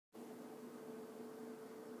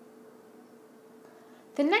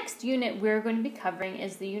The next unit we're going to be covering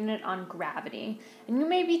is the unit on gravity. And you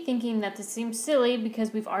may be thinking that this seems silly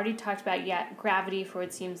because we've already talked about gravity for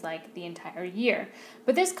what seems like the entire year.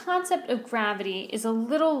 But this concept of gravity is a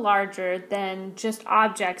little larger than just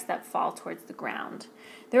objects that fall towards the ground.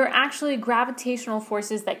 There are actually gravitational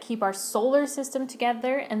forces that keep our solar system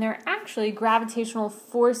together, and there are actually gravitational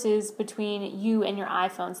forces between you and your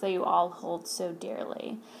iPhones that you all hold so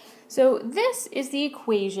dearly. So this is the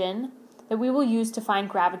equation that we will use to find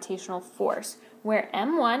gravitational force, where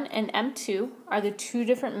m1 and m2 are the two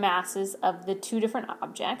different masses of the two different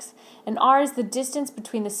objects, and r is the distance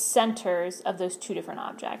between the centers of those two different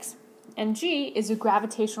objects. And g is a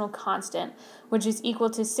gravitational constant, which is equal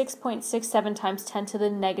to 6.67 times 10 to the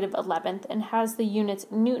negative 11th and has the units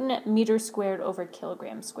Newton meter squared over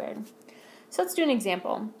kilogram squared. So let's do an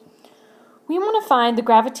example. We want to find the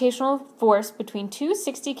gravitational force between two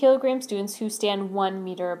 60 kilogram students who stand 1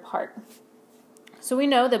 meter apart. So we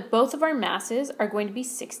know that both of our masses are going to be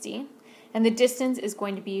 60, and the distance is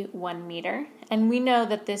going to be 1 meter. And we know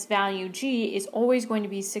that this value g is always going to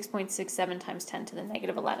be 6.67 times 10 to the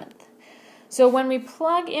negative 11th. So when we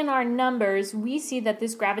plug in our numbers, we see that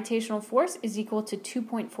this gravitational force is equal to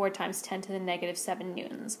 2.4 times 10 to the negative 7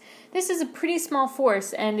 newtons. This is a pretty small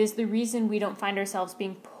force and is the reason we don't find ourselves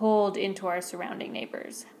being pulled into our surrounding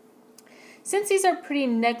neighbors. Since these are pretty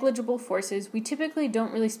negligible forces, we typically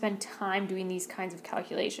don't really spend time doing these kinds of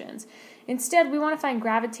calculations. Instead, we want to find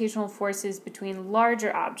gravitational forces between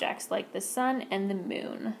larger objects like the sun and the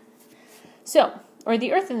moon. Or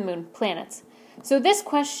the Earth and the moon, planets. So this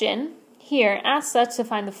question here asks us to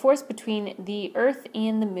find the force between the Earth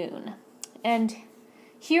and the moon. And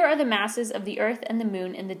here are the masses of the Earth and the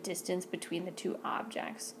moon and the distance between the two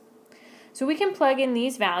objects. So we can plug in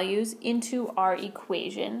these values into our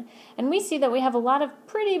equation, and we see that we have a lot of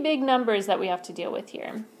pretty big numbers that we have to deal with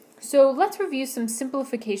here. So let's review some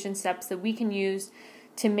simplification steps that we can use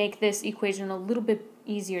to make this equation a little bit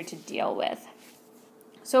easier to deal with.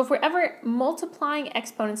 So if we're ever multiplying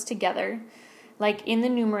exponents together, like in the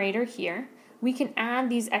numerator here, we can add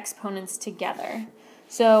these exponents together.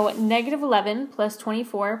 So negative 11 plus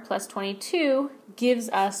 24 plus 22 gives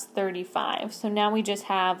us 35. So now we just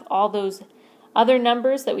have all those other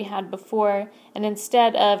numbers that we had before, and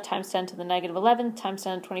instead of times 10 to the negative 11, times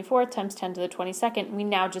 10 to the 24, times 10 to the 22nd, we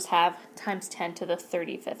now just have times 10 to the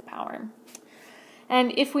 35th power.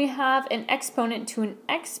 And if we have an exponent to an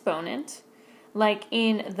exponent, like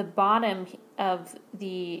in the bottom of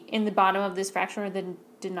this fraction, or the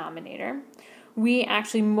denominator, we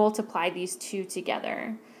actually multiply these two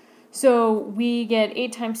together. So we get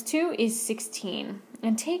 8 times 2 is 16.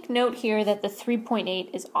 And take note here that the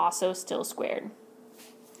 3.8 is also still squared.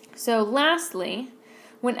 So lastly,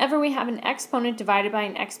 whenever we have an exponent divided by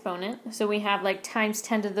an exponent, so we have like times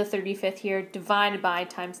 10 to the 35th here divided by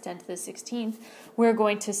times 10 to the 16th, we're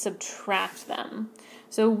going to subtract them.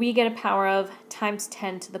 So we get a power of times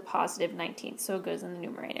 10 to the positive 19th, so it goes in the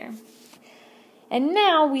numerator. And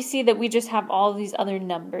now we see that we just have all these other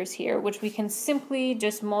numbers here, which we can simply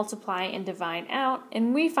just multiply and divide out,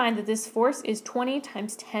 and we find that this force is 20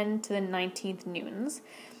 times 10 to the 19th newtons.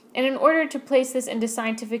 And in order to place this into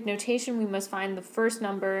scientific notation, we must find the first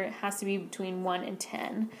number has to be between 1 and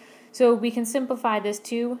 10. So we can simplify this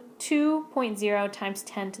to 2.0 times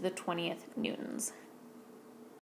 10 to the 20th newtons.